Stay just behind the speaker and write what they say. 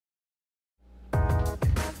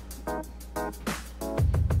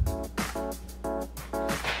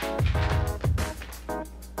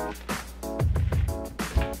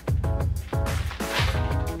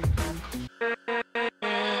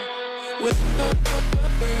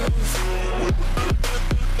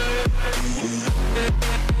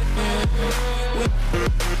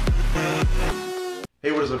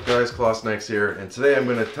Hey, what is up guys, Klassen here, and today I'm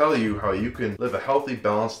going to tell you how you can live a healthy,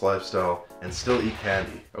 balanced lifestyle and still eat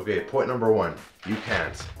candy. Okay, point number one, you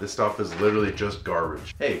can't. This stuff is literally just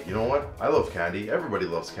garbage. Hey, you know what? I love candy. Everybody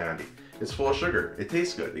loves candy. It's full of sugar. It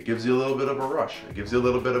tastes good. It gives you a little bit of a rush. It gives you a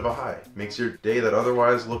little bit of a high. Makes your day that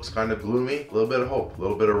otherwise looks kind of gloomy, a little bit of hope, a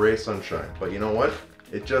little bit of ray of sunshine. But you know what?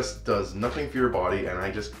 It just does nothing for your body, and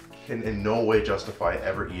I just can in no way justify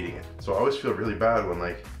ever eating it. So I always feel really bad when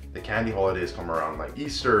like the candy holidays come around, like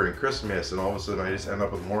Easter and Christmas, and all of a sudden I just end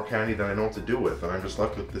up with more candy than I know what to do with, and I'm just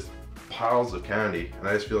left with this piles of candy, and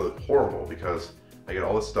I just feel horrible because I get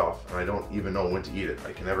all this stuff and I don't even know when to eat it.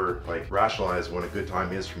 I can never like rationalize when a good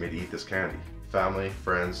time is for me to eat this candy. Family,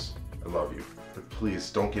 friends, I love you, but please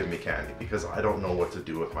don't give me candy because I don't know what to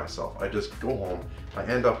do with myself. I just go home, I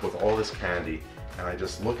end up with all this candy, and I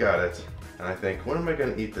just look at it and I think, when am I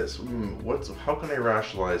going to eat this? How can I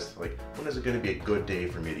rationalize, like, when is it going to be a good day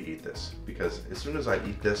for me to eat this? Because as soon as I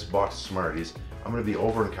eat this box of Smarties, I'm going to be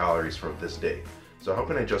over in calories from this day. So how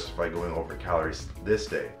can I justify going over calories this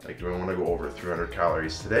day? Like, do I want to go over 300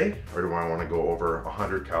 calories today? Or do I want to go over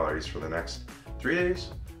 100 calories for the next 3 days?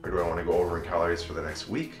 Or do I want to go over in calories for the next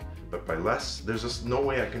week, but by less? There's just no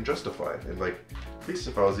way I can justify it. And like, at least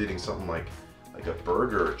if I was eating something like a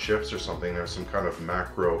burger or chips or something, there's some kind of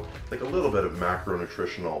macro, like a little bit of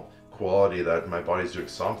macronutritional quality that my body's doing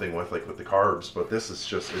something with, like with the carbs. But this is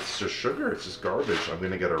just, it's just sugar, it's just garbage. I'm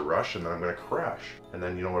gonna get a rush and then I'm gonna crash. And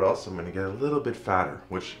then you know what else? I'm gonna get a little bit fatter,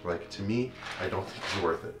 which like to me, I don't think is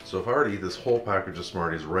worth it. So if I were to eat this whole package of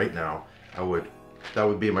Smarties right now, that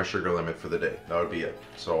would be my sugar limit for the day. That would be it.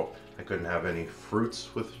 So I couldn't have any fruits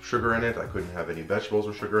with sugar in it. I couldn't have any vegetables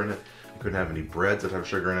with sugar in it. I couldn't have any breads that have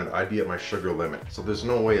sugar in it. I'd be at my sugar limit. So there's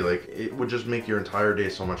no way, like, it would just make your entire day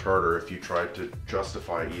so much harder if you tried to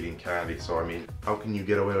justify eating candy. So I mean, how can you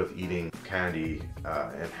get away with eating candy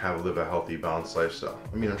and live a healthy, balanced lifestyle?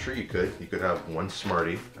 I mean, I'm sure you could. You could have one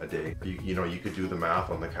Smartie a day. You know, you could do the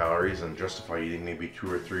math on the calories and justify eating maybe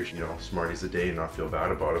 2 or 3, you know, Smarties a day and not feel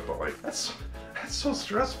bad about it. But like, that's so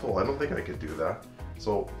stressful. I don't think I could do that.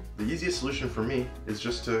 So the easiest solution for me is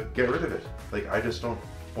just to get rid of it. Like, I just don't,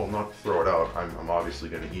 well, not throw it out. I'm obviously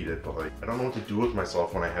gonna eat it, but like, I don't know what to do with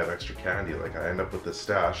myself when I have extra candy. Like, I end up with this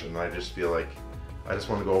stash and I just feel like I just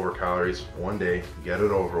want to go over calories one day, get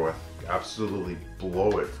it over with, absolutely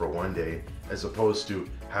blow it for one day, as opposed to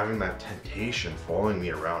having that temptation following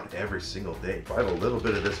me around every single day. If I have a little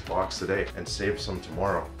bit of this box today and save some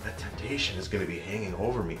tomorrow, that temptation is going to be hanging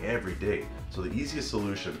over me every day. So the easiest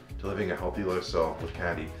solution to living a healthy lifestyle with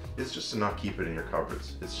candy is just to not keep it in your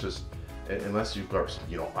cupboards. It's just, unless you've got,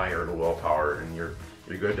 you know, iron willpower and you're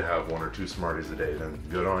good to have 1 or 2 Smarties a day, then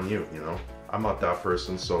good on you, you know? I'm not that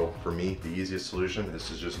person, so for me, the easiest solution is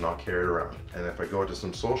to just not carry it around. And if I go to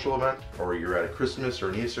some social event, or you're at a Christmas or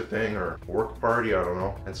an Easter thing, or a work party, I don't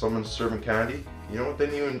know, and someone's serving candy, you know what,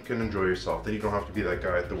 then you can enjoy yourself. Then you don't have to be that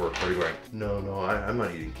guy at the work party going, no, I'm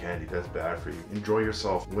not eating candy, that's bad for you. Enjoy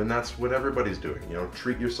yourself when that's what everybody's doing, you know,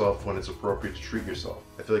 treat yourself when it's appropriate to treat yourself.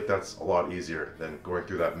 I feel like that's a lot easier than going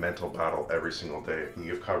through that mental battle every single day. You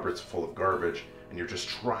have cupboards full of garbage, and you're just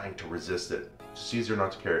trying to resist it. It's just easier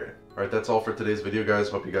not to carry it. Alright, that's all for today's video, guys.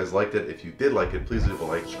 Hope you guys liked it. If you did like it, please leave a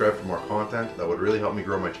like, subscribe for more content. That would really help me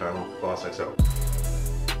grow my channel. Klassen out.